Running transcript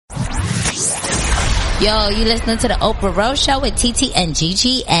Yo, you listening to the Oprah Rose Show with TT and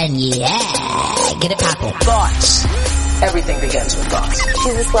Gigi, and yeah, get it poppin'. Thoughts. Everything begins with thoughts.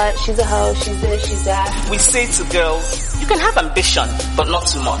 She's a slut, she's a hoe, she's this, she's that. We say to girls, you can have ambition, but not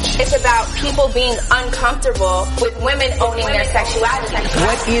too much. It's about people being uncomfortable with women owning their sexuality.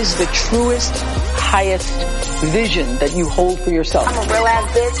 What is the truest, highest vision that you hold for yourself? I'm a real ass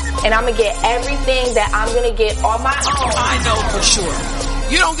bitch, and I'm gonna get everything that I'm gonna get on my own. I know for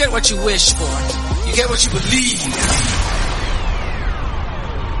sure. You don't get what you wish for. You get what you believe.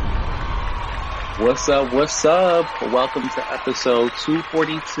 What's up? What's up? Welcome to episode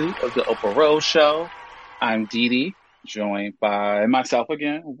 242 of the Oprah Rose Show. I'm Dee Dee, joined by myself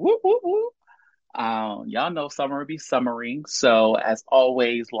again. Whoop, whoop, whoop. Y'all know summer be summering. So as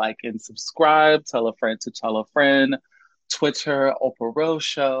always, like and subscribe, tell a friend to tell a friend. Twitter, Oprah Rose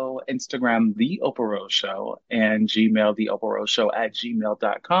Show, Instagram, The Oprah Rose Show, and Gmail, The Oprah Rose Show at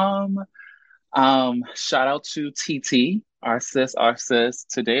gmail.com. Shout out to TT, our sis.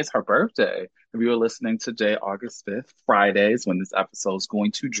 Today is her birthday. If you were listening today, August 5th, Fridays, when this episode is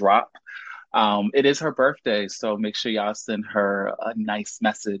going to drop, it is her birthday. So make sure y'all send her a nice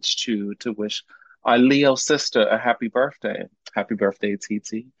message to wish our Leo sister a happy birthday. Happy birthday,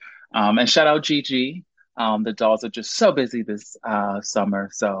 TT. And shout out Gigi. The dolls are just so busy this summer.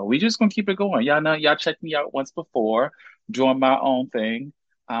 So we just gonna keep it going. Y'all know, y'all checked me out once before, doing my own thing.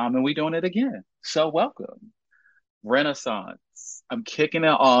 And we doing it again. So welcome. Renaissance. I'm kicking it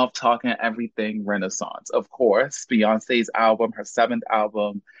off talking everything Renaissance. Of course, Beyonce's album, her 7th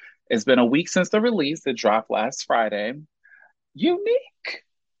album. It's been a week since the release. It dropped last Friday. Unique.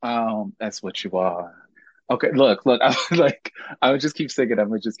 That's what you are. Okay, look, I would just keep singing. I'm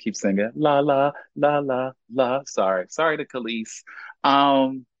gonna just keep singing. La la la la la. Sorry to Khalees.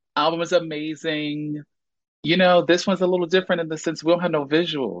 Album is amazing. You know, this one's a little different in the sense we don't have no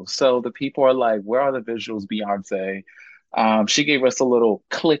visuals. So the people are like, where are the visuals, Beyonce? She gave us a little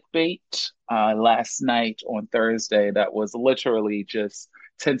clickbait last night on Thursday that was literally just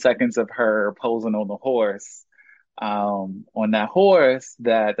 10 seconds of her posing on the horse, on that horse,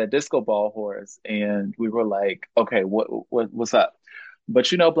 that disco ball horse. And we were like, okay, what's up?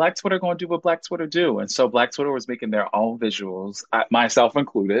 But you know, Black Twitter gonna do what Black Twitter do. And so Black Twitter was making their own visuals, myself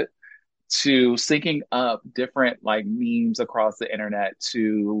included, to syncing up different like memes across the internet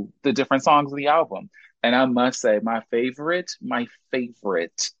to the different songs of the album. And I must say, my favorite, I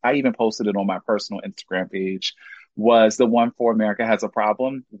even posted it on my personal Instagram page, was the one for America Has a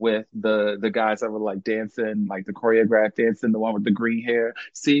Problem, with the guys that were like dancing, like the choreographed dancing, the one with the green hair.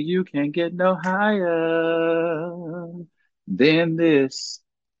 See, you can't get no higher than this.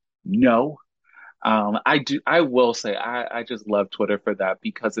 No. I will say, I just love Twitter for that,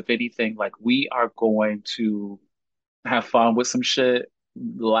 because if anything, like, we are going to have fun with some shit,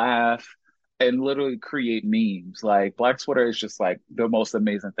 laugh, and literally create memes. Like, Black Twitter is just like the most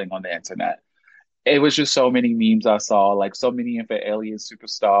amazing thing on the internet. It was just so many memes I saw, like so many for Alien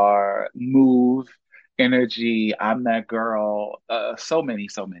Superstar, Move, Energy, I'm That Girl, so many.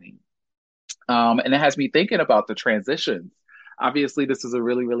 And it has me thinking about the transitions. Obviously, this is a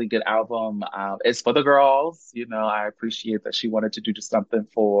really, really good album. It's for the girls. You know, I appreciate that she wanted to do just something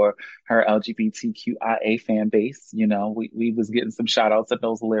for her LGBTQIA fan base. You know, we was getting some shout outs at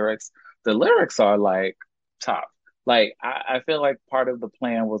those lyrics. The lyrics are like top. Like, I feel like part of the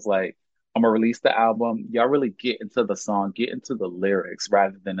plan was like, I'm gonna release the album. Y'all really get into the song, get into the lyrics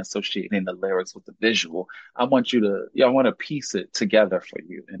rather than associating the lyrics with the visual. I want to piece it together for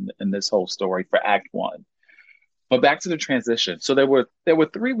you in this whole story for Act One. But back to the transition. So there were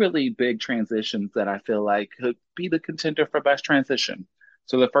 3 really big transitions that I feel like could be the contender for best transition.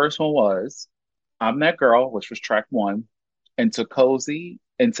 So the first one was I'm That Girl, which was track 1, into Cozy,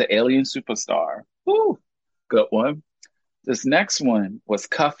 into Alien Superstar. Woo, good one. This next one was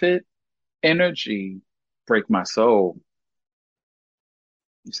Cuff It, Energy, Break My Soul.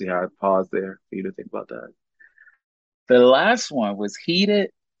 You see how I paused there for you to think about that. The last one was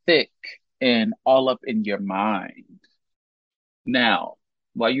Heated, Thick, and All Up in Your Mind. Now,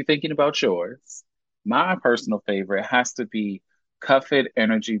 while you're thinking about yours, my personal favorite has to be Cuff It,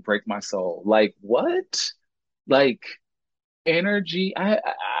 Energy, Break My Soul. Like, what? Like, Energy. I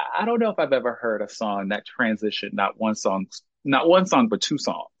don't know if I've ever heard a song that transitioned not one song, but 2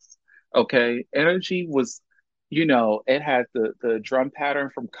 songs. Okay. Energy was, you know, it had the drum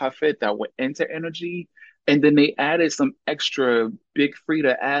pattern from Cuff It that went into Energy. And then they added some extra Big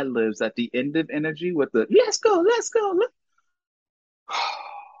Frida ad-libs at the end of Energy with the let's go.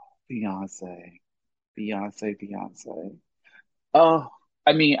 Beyonce. Oh,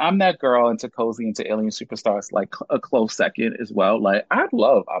 I mean, I'm That Girl into Cozy into Alien Superstars, like a close second as well. Like, I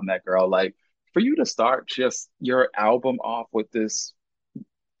love I'm That Girl. Like, for you to start just your album off with this,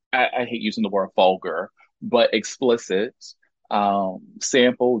 I hate using the word vulgar, but explicit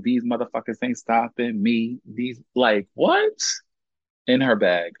sample, these motherfuckers ain't stopping me. These, like, what? In her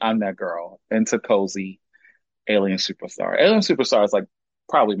bag. I'm that girl. Into Cozy, Alien Superstar. Alien Superstar is like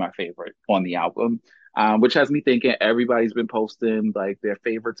probably my favorite on the album, which has me thinking everybody's been posting like their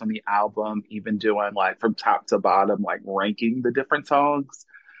favorites on the album, even doing like from top to bottom, like ranking the different songs.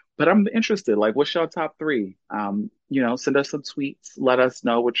 But I'm interested, like, what's your top three? Send us some tweets. Let us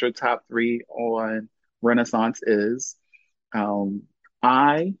know what your top three on Renaissance is. Um,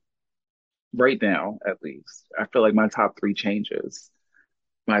 I, right now, at least, I feel like my top three changes.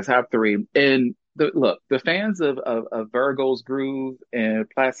 My top three, and the fans of Virgo's Groove and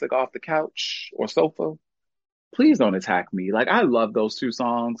Plastic Off the Couch or Sofa, please don't attack me. Like, I love those two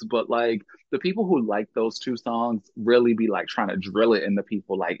songs, but like the people who like those two songs really be like trying to drill it into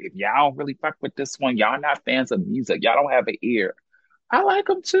people. Like, if y'all don't really fuck with this one, y'all not fans of music, y'all don't have an ear. I like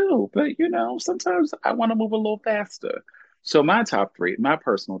them too, but sometimes I want to move a little faster. So my top three, my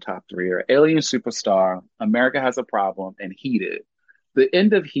personal top three are Alien Superstar, America Has a Problem, and Heated. The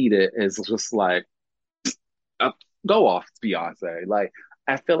end of Heated is just like, uh, go off, Beyonce. Like,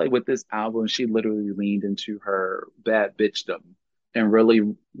 I feel like with this album, she literally leaned into her bad bitchdom and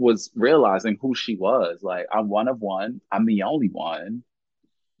really was realizing who she was. Like, I'm one of one. I'm the only one.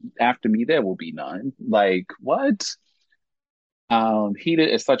 After me, there will be none. Like, what? Heated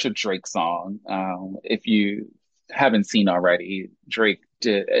is such a Drake song. If you haven't seen already, Drake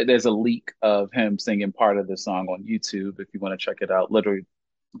did, there's a leak of him singing part of the song on YouTube. If you want to check it out, literally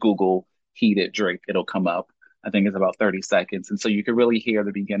Google Heated Drake, it'll come up. I think it's about 30 seconds. And so you can really hear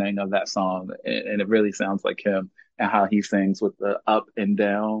the beginning of that song. And it really sounds like him and how he sings with the up and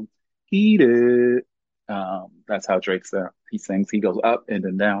down. Heated. That's how Drake sounds. He sings, he goes up and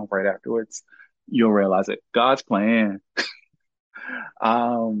then down right afterwards. You'll realize it. God's plan.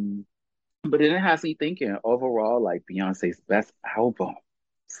 Um, but then it has me thinking overall, like Beyonce's best album.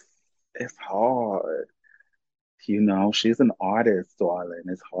 It's hard. She's an artist, darling.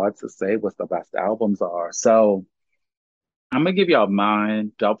 It's hard to say what the best albums are. So I'm gonna give y'all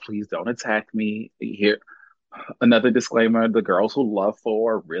mine. Please don't attack me. Here, another disclaimer: the girls who love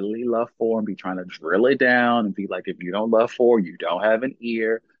four really love four and be trying to drill it down and be like, if you don't love four, you don't have an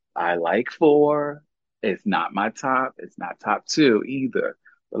ear. I like four. It's not my top. It's not top two either.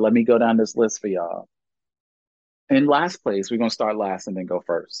 But let me go down this list for y'all. In last place, we're gonna start last and then go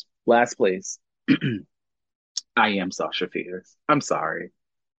first. Last place. I am Sasha Fierce. I'm sorry.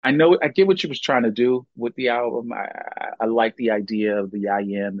 I know I get what you was trying to do with the album. I like the idea of the I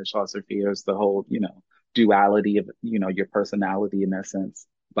am, the Sasha Fierce, the whole, duality of, your personality in essence.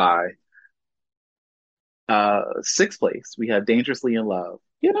 By sixth place, we have Dangerously in Love.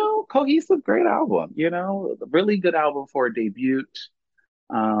 Cohesive, great album, really good album for a debut.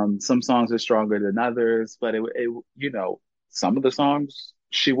 Some songs are stronger than others, but some of the songs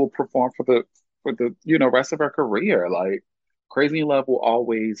she will perform for the rest of her career. Like Crazy in Love will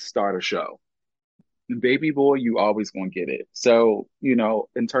always start a show. Baby Boy, you always gonna get it. So,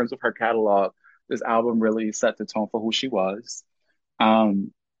 in terms of her catalog, this album really set the tone for who she was.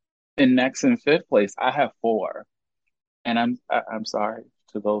 Um, and next in fifth place, I have four, and I'm sorry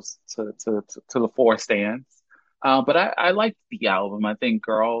to those to the four stands. But I liked the album. I think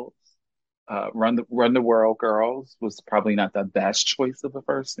Girls, Run the World Girls was probably not the best choice of the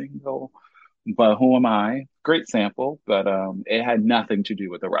first single, but Who Am I? Great sample, but it had nothing to do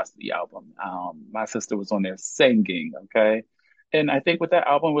with the rest of the album. My sister was on there singing, okay? And I think with that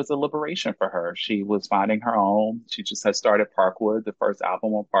album was a liberation for her. She was finding her own. She just had started Parkwood, the first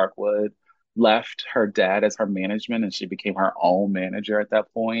album on Parkwood, left her dad as her management, and she became her own manager at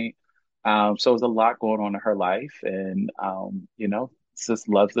that point. So it was a lot going on in her life, and sis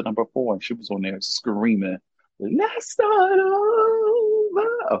loves the number four, and she was on there screaming, "Let's start over."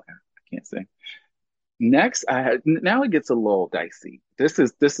 Okay, I can't sing. Next, now it gets a little dicey. This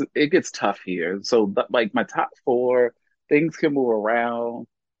is it gets tough here. So, like my top four, things can move around.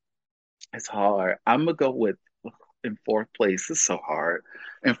 It's hard. I'm gonna go with in fourth place. It's so hard.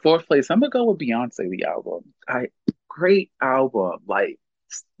 In fourth place, I'm gonna go with Beyonce the album. Great album. Like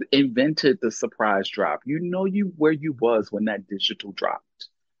invented the surprise drop. You where you was when that digital dropped.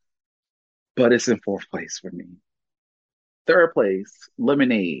 But it's in fourth place for me. Third place,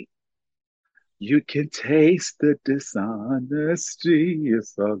 Lemonade. You can taste the dishonesty.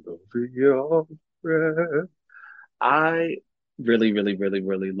 It's all over your breath. I really, really, really,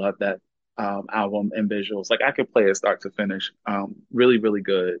 really love that album and visuals. Like I could play it start to finish. Really, really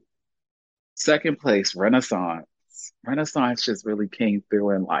good. Second place, Renaissance. Renaissance just really came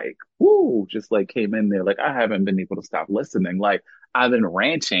through and like, woo, just like came in there. Like I haven't been able to stop listening. Like I've been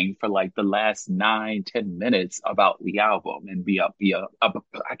ranting for like the last 9, 10 minutes about the album and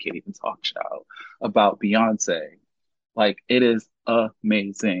I can't even talk, child, about Beyonce. Like it is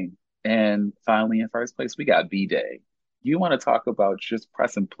amazing. And finally, in first place, we got B-Day. You want to talk about just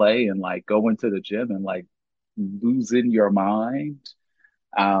press and play and like go into the gym and like losing your mind?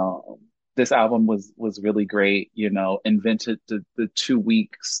 Um, this album was really great. You know, invented the 2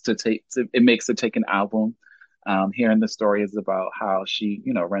 weeks it makes to take an album. Hearing the story is about how she,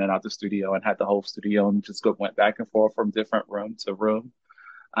 you know, rented out the studio and had the whole studio and just went back and forth from different room to room.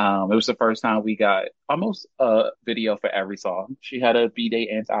 It was the first time we got almost a video for every song. She had a B-Day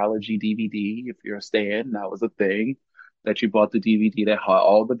anthology DVD. If you're a stan, that was a thing that you bought the DVD that had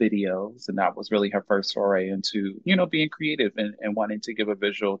all the videos. And that was really her first foray into, you know, being creative and wanting to give a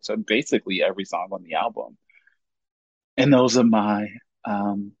visual to basically every song on the album. And those are my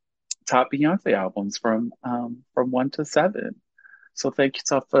um, top Beyonce albums from 1 to 7. So thank you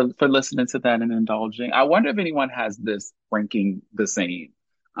so for listening to that and indulging. I wonder if anyone has this ranking the same.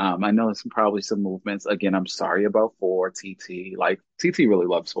 I know there's probably some movements. Again, I'm sorry about 4, TT. Like TT really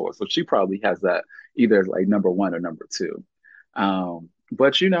loves 4, so she probably has that either like number 1 or number 2.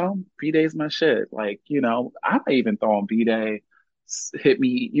 But you know, B-Day's my shit. Like, you know, I might even throw on B-Day, hit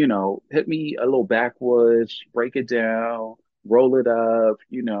me a little backwoods, break it down, roll it up,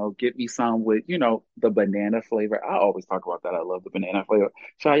 you know, get me some with, you know, the banana flavor. I always talk about that. I love the banana flavor.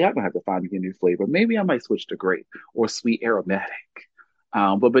 So y'all gonna have to find me a new flavor. Maybe I might switch to grape or sweet aromatic.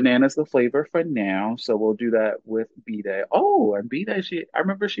 But banana's the flavor for now, so we'll do that with B-Day. Oh, and B-Day, I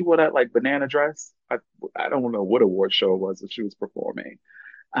remember she wore that like banana dress. I don't know what award show it was that she was performing.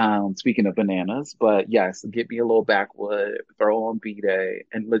 Speaking of bananas, but yes, get me a little backwood, throw on B-Day,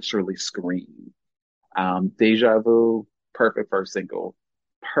 and literally scream. Deja Vu, perfect first single,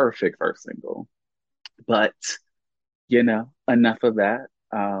 perfect first single. But you know, enough of that.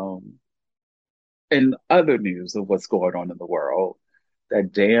 In other news of what's going on in the world,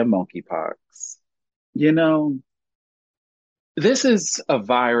 that damn monkeypox. You know, this is a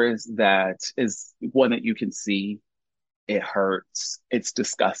virus that is one that you can see. It hurts. It's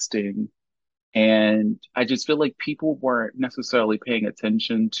disgusting. And I just feel like people weren't necessarily paying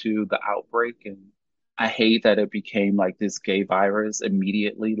attention to the outbreak. And I hate that it became like this gay virus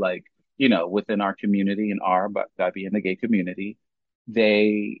immediately, like, you know, within our community and but that being the gay community,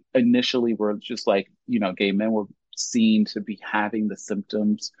 they initially were just like, you know, gay men were seen to be having the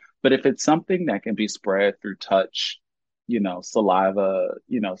symptoms. But if it's something that can be spread through touch, you know, saliva,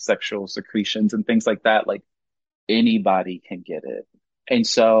 you know, sexual secretions and things like that, like anybody can get it. And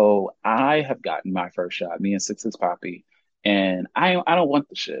so I have gotten my first shot, me and Six's Poppy, and I don't want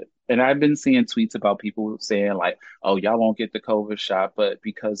the shit. And I've been seeing tweets about people saying like, "Oh, y'all won't get the COVID shot, but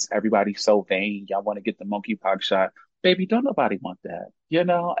because everybody's so vain, y'all want to get the monkeypox shot." Baby, don't nobody want that. You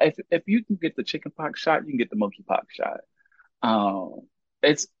know, if you can get the chickenpox shot, you can get the monkeypox shot. Um,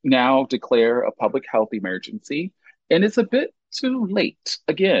 it's now declared a public health emergency, and it's a bit too late.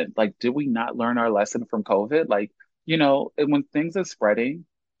 Again, like, did we not learn our lesson from COVID? Like, you know, and when things are spreading,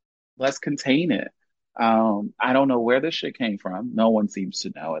 let's contain it. I don't know where this shit came from. No one seems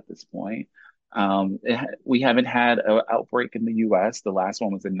to know at this point. We haven't had an outbreak in the US. The last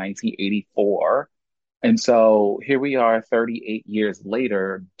one was in 1984. And so here we are 38 years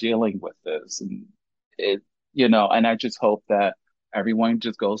later dealing with this. And it, you know, and I just hope that everyone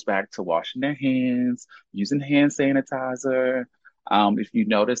just goes back to washing their hands, using hand sanitizer. If you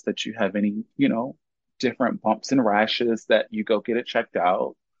notice that you have any, you know, different bumps and rashes, that you go get it checked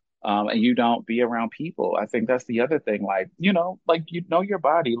out. And you don't be around people. I think that's the other thing. Like, you know, like you know your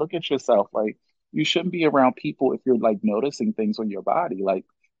body, look at yourself. Like you shouldn't be around people if you're like noticing things on your body. Like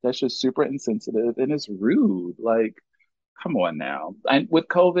that's just super insensitive and it's rude. Like, come on now. And with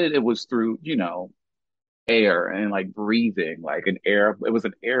COVID, it was through, you know, air and like breathing, like it was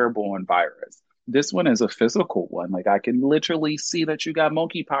an airborne virus. This one is a physical one. Like I can literally see that you got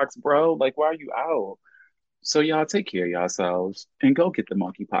monkeypox, bro. Like, why are you out? So y'all take care of yourselves and go get the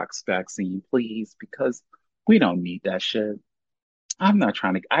monkeypox vaccine, please, because we don't need that shit.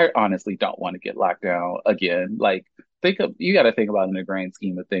 I honestly don't want to get locked down again. Like, you got to think about it in the grand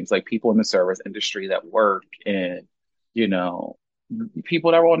scheme of things, like people in the service industry that work and, you know,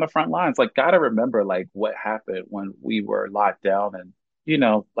 people that were on the front lines, like, got to remember, like, what happened when we were locked down and, you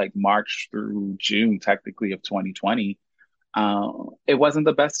know, like March through June, technically, of 2020. It wasn't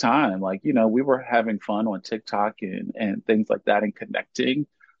the best time. Like, you know, we were having fun on TikTok and things like that and connecting.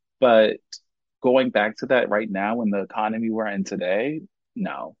 But going back to that right now in the economy we're in today,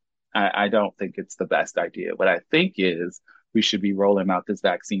 no. I don't think it's the best idea. What I think is we should be rolling out this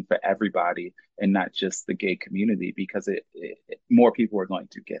vaccine for everybody and not just the gay community because more people are going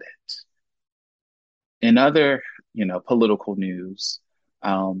to get it. In other, political news,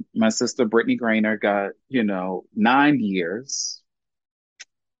 my sister Brittany Griner got, 9 years,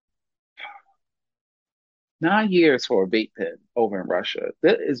 9 years for a vape pen over in Russia.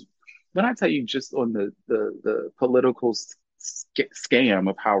 That is, when I tell you just on the political scam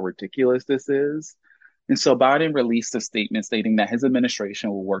of how ridiculous this is. And so Biden released a statement stating that his administration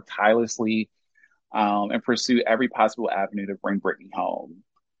will work tirelessly and pursue every possible avenue to bring Brittany home.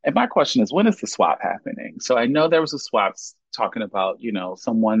 And my question is, when is the swap happening? So I know there was a swap talking about,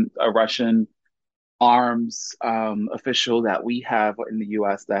 a Russian arms official that we have in the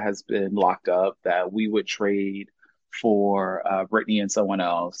U.S. that has been locked up that we would trade for Brittany and someone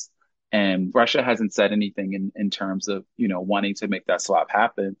else. And Russia hasn't said anything in terms of, wanting to make that swap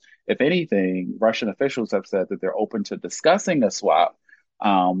happen. If anything, Russian officials have said that they're open to discussing a swap.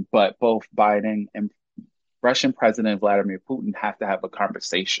 But both Biden and Russian President Vladimir Putin have to have a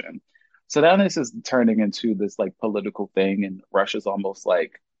conversation. So now this is turning into this like political thing, and Russia's almost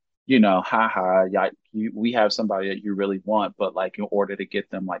like, haha, yeah, we have somebody that you really want, but like in order to get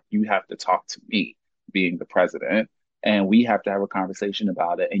them, like you have to talk to me, being the president, and we have to have a conversation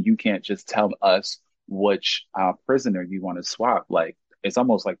about it. And you can't just tell us which prisoner you want to swap. Like it's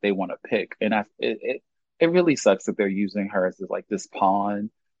almost like they want to pick, and it really sucks that they're using her as like this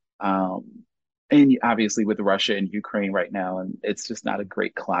pawn. And obviously with Russia and Ukraine right now, and it's just not a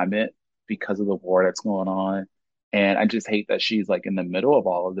great climate because of the war that's going on. And I just hate that she's like in the middle of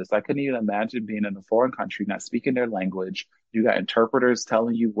all of this. I couldn't even imagine being in a foreign country, not speaking their language. You got interpreters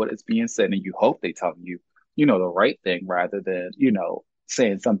telling you what is being said, and you hope they tell you, the right thing rather than,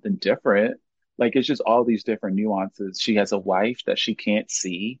 saying something different. Like it's just all these different nuances. She has a wife that she can't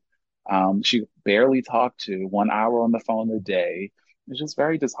see. She barely talked to 1 hour on the phone a day. It's just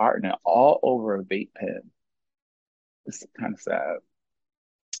very disheartening, all over a vape pen. It's kind of sad.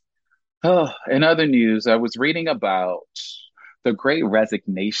 Oh, in other news, I was reading about the Great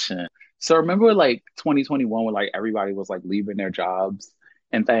Resignation. So remember like 2021 when like everybody was like leaving their jobs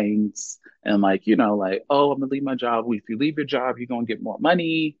and things and like, like, oh, I'm gonna leave my job. If you leave your job, you're gonna get more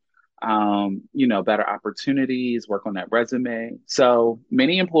money, better opportunities, work on that resume. So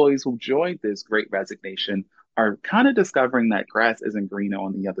many employees who joined this Great Resignation are kind of discovering that grass isn't greener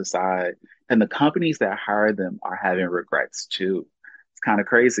on the other side. And the companies that hire them are having regrets too. It's kind of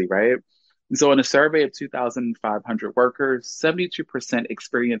crazy, right? So in a survey of 2,500 workers, 72%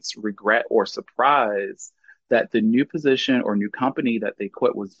 experienced regret or surprise that the new position or new company that they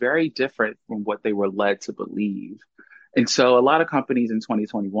quit was very different from what they were led to believe. And so a lot of companies in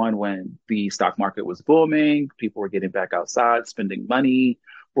 2021, when the stock market was booming, people were getting back outside, spending money,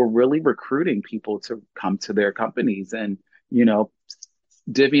 were really recruiting people to come to their companies and,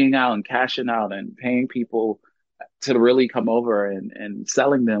 divvying out and cashing out and paying people to really come over and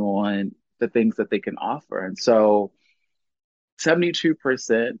selling them on the things that they can offer. And so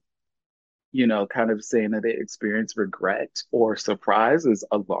 72%, kind of saying that they experience regret or surprise is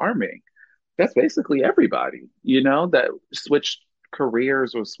alarming. That's basically everybody, that switch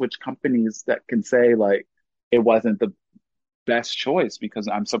careers or switch companies that can say like it wasn't the best choice because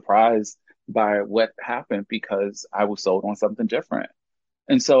I'm surprised by what happened because I was sold on something different.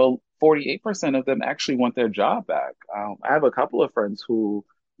 And so 48% of them actually want their job back. I have a couple of friends who,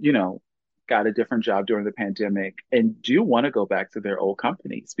 got a different job during the pandemic and do want to go back to their old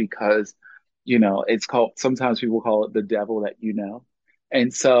companies because, it's called, sometimes people call it the devil that you know.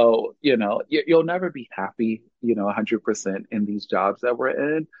 And so, you'll never be happy, 100% in these jobs that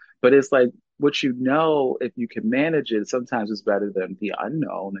we're in. But it's like what if you can manage it, sometimes it's better than the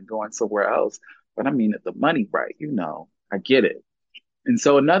unknown and going somewhere else. But I mean, if the money right, I get it. And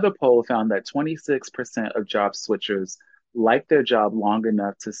so another poll found that 26% of job switchers like their job long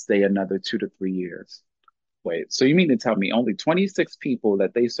enough to stay another 2 to 3 years. Wait, so you mean to tell me only 26 people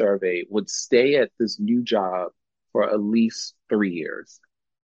that they surveyed would stay at this new job for at least 3 years?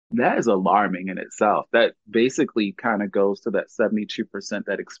 That is alarming in itself. That basically kind of goes to that 72%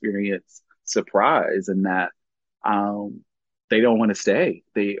 that experience surprise and that they don't want to stay.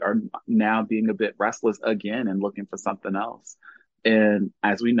 They are now being a bit restless again and looking for something else. And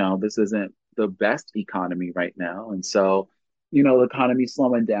as we know, this isn't the best economy right now. And so, the economy's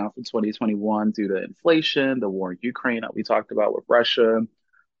slowing down from 2021 due to inflation, the war in Ukraine that we talked about with Russia,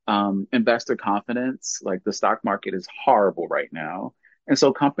 investor confidence, like the stock market is horrible right now. And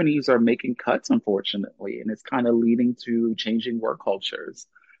so companies are making cuts, unfortunately, and it's kind of leading to changing work cultures.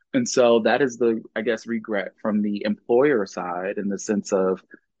 And so that is the, I guess, regret from the employer side in the sense of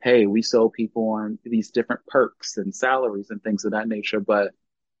hey, we sold people on these different perks and salaries and things of that nature, but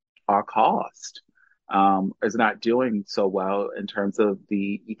our cost is not doing so well in terms of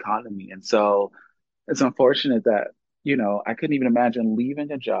the economy. And so it's unfortunate that, I couldn't even imagine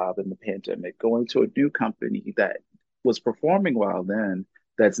leaving a job in the pandemic, going to a new company that was performing well then,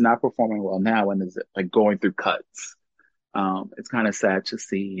 that's not performing well now, and is like going through cuts. It's kind of sad to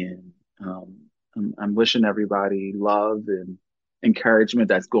see, and I'm wishing everybody love and encouragement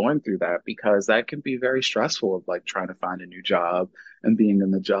that's going through that, because that can be very stressful of like trying to find a new job and being in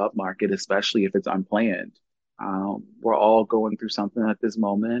the job market, especially if it's unplanned. We're all going through something at this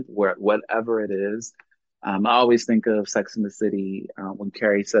moment, where whatever it is. I always think of Sex and the City when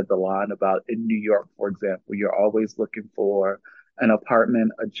Carrie said the line about in New York, for example, you're always looking for an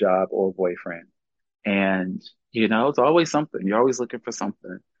apartment, a job, or a boyfriend. And, it's always something. You're always looking for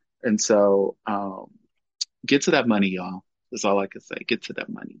something. And so get to that money, y'all. That's all I can say. Get to that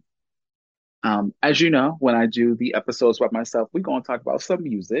money. As you know, when I do the episodes by myself, we're going to talk about some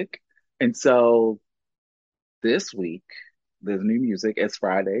music. And so this week, there's new music. It's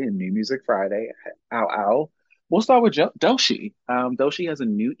Friday and New Music Friday. Ow, ow. We'll start with Doshi. Doshi has a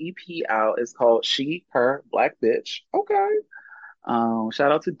new EP out. It's called She, Her, Black Bitch. Okay.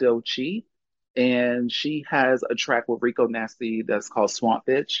 Shout out to Dochi. And she has a track with Rico Nasty that's called Swamp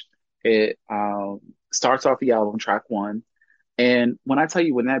Bitch. It starts off the album, track one. And when I tell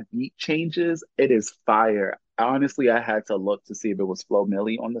you, when that beat changes, it is fire. Honestly, I had to look to see if it was Flo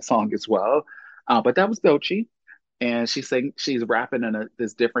Milli on the song as well. But that was Dochi. And she's rapping in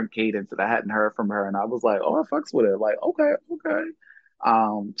this different cadence that I hadn't heard from her. And I was like, oh, I fucks with it. Like, okay,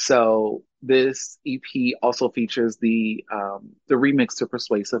 okay. So this EP also features the remix to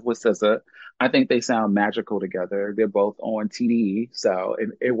Persuasive with SZA. I think they sound magical together. They're both on TDE, so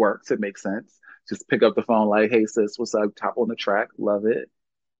it works. It makes sense. Just pick up the phone like, hey sis, what's up? Top on the track, love it.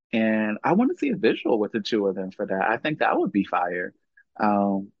 And I want to see a visual with the two of them for that. I think that would be fire.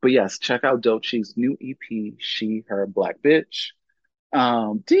 But yes, check out Dochi's new EP, She, Her, Black Bitch.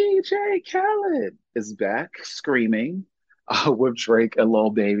 DJ Khaled is back screaming with Drake and Lil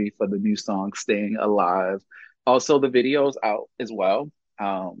Baby for the new song Staying Alive. Also, the video's out as well.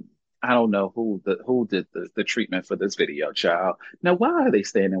 I don't know who did the treatment for this video, child. Now, why are they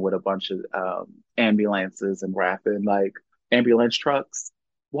standing with a bunch of ambulances and rapping like ambulance trucks?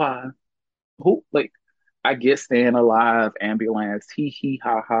 Why? Who like I get staying alive, ambulance, hee hee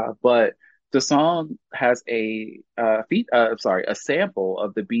ha ha, but the song has a sample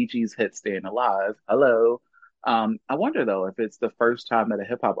of the Bee Gees hit "Staying Alive." Hello. I wonder though if it's the first time that a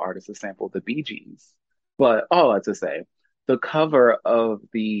hip hop artist has sampled the Bee Gees. But all that to say, the cover of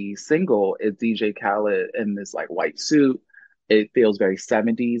the single is DJ Khaled in this like white suit. It feels very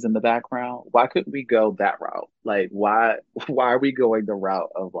 70s in the background. Why couldn't we go that route? Like why are we going the route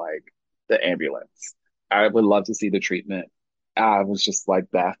of like the ambulance? I would love to see the treatment. I was just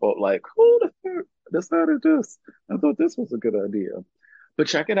like baffled, like, who the fuck decided this? I thought this was a good idea. But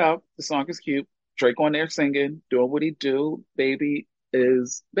check it out. The song is cute. Drake on there singing, doing what he do. Baby's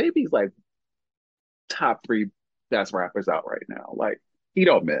like top three best rappers out right now. Like, he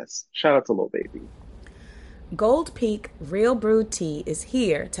don't miss. Shout out to Lil Baby. Gold Peak Real Brewed Tea is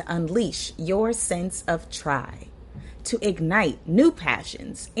here to unleash your sense of try, to ignite new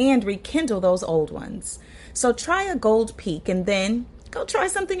passions and rekindle those old ones. So try a Gold Peak and then go try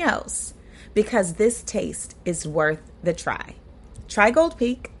something else, because this taste is worth the try. Try Gold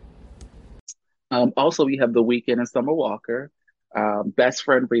Peak. Also, we have The Weeknd and Summer Walker. Best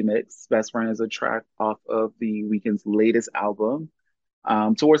Friend remix. Best Friend is a track off of The Weeknd's latest album.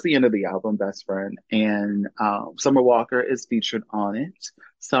 Towards the end of the album, Best Friend, and Summer Walker is featured on it.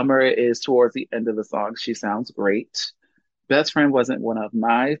 Summer is towards the end of the song. She sounds great. Best Friend wasn't one of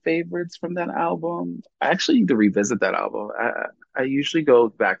my favorites from that album. I actually need to revisit that album. I usually go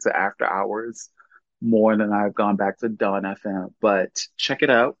back to After Hours more than I've gone back to Dawn FM, but check it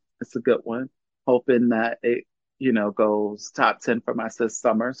out. It's a good one. Hoping that it, goes top 10 for my sis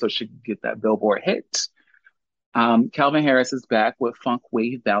Summer so she can get that Billboard hit. Calvin Harris is back with Funk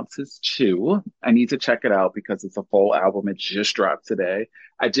Wave Bounces 2. I need to check it out because it's a full album. It just dropped today.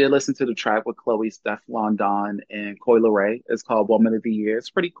 I did listen to the track with Chloe, Stefflon Don, and Coi Leray. It's called Woman of the Year. It's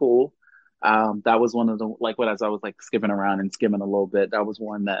pretty cool. That was one of the, like, as I was like skipping around and skimming a little bit, that was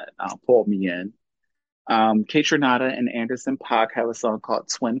one that pulled me in. Kate Renata and Anderson .Paak have a song called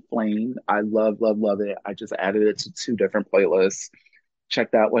Twin Flame. I love, love, love it. I just added it to 2 different playlists.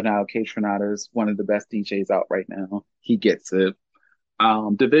 Check that one out. Kate Renata is one of the best DJs out right now. He gets it.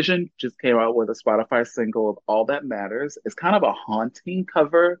 Division just came out with a Spotify single of All That Matters. It's kind of a haunting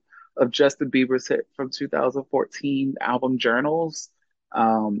cover of Justin Bieber's hit from 2014 album Journals.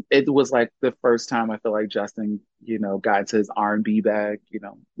 It was like the first time I feel like Justin, got into his R&B bag.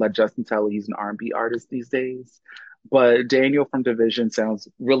 Let Justin tell you he's an R&B artist these days. But Daniel from Division sounds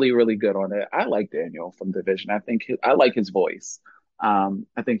really, really good on it. I like Daniel from Division. I like his voice. I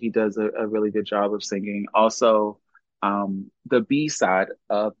think he does a really good job of singing. Also, the B side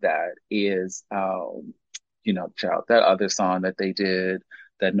of that is, child, that other song that they did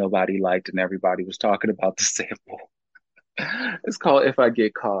that nobody liked and everybody was talking about the sample. It's called If I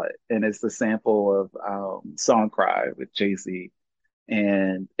Get Caught, and it's the sample of Song Cry with Jay-Z.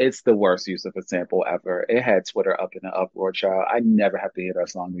 And it's the worst use of a sample ever. It had Twitter up in an uproar, child. I never have to hear that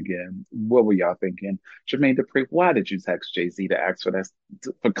song again. What were y'all thinking? Jermaine Dupri, why did you text Jay-Z to ask for that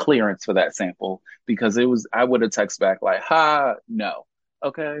for clearance for that sample? Because I would have texted back like, ha, no.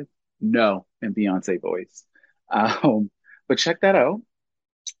 Okay. No, in Beyonce voice. Um, but check that out.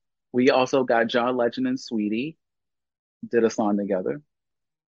 We also got John Legend and Sweetie did a song together.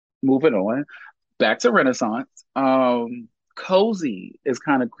 Moving on, back to Renaissance. Cozy is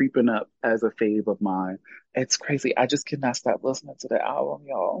kind of creeping up as a fave of mine. It's crazy. I just cannot stop listening to the album,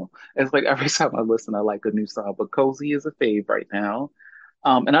 y'all. It's like every time I listen, I like a new song. But Cozy is a fave right now.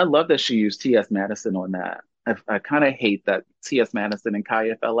 And I love that she used T.S. Madison on that. I kind of hate that T.S. Madison and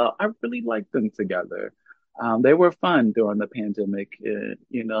Kaya fell out. I really like them together. They were fun during the pandemic.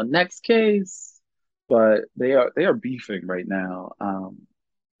 Next case, but they are beefing right now.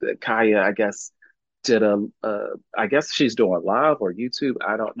 Kaya, I guess, did I guess she's doing live or YouTube.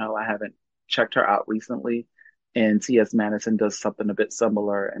 I don't know. I haven't checked her out recently. And T.S. Madison does something a bit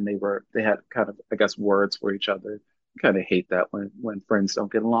similar, and they had kind of, I guess, words for each other. Kind of hate that when friends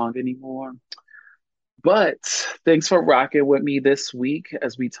don't get along anymore. But thanks for rocking with me this week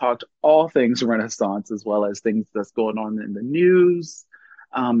as we talked all things Renaissance as well as things that's going on in the news.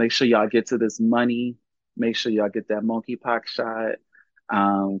 Make sure y'all get to this money. Make sure y'all get that monkeypox shot.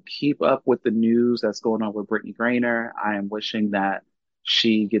 Keep up with the news that's going on with Brittany Griner. I am wishing that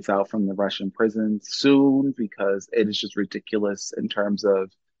she gets out from the Russian prison soon because it is just ridiculous in terms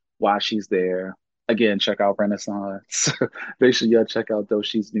of why she's there. Again, check out Renaissance. Make sure y'all check out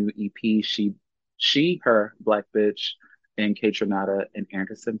Doshi's new EP. Her, Black Bitch, and K Tronada and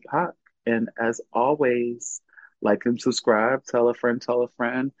Anderson Paak. And as always, like and subscribe, tell a friend, tell a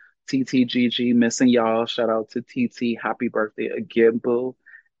friend. TTGG, missing y'all. Shout out to TT. Happy birthday again, boo.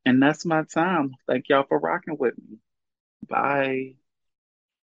 And that's my time. Thank y'all for rocking with me. Bye.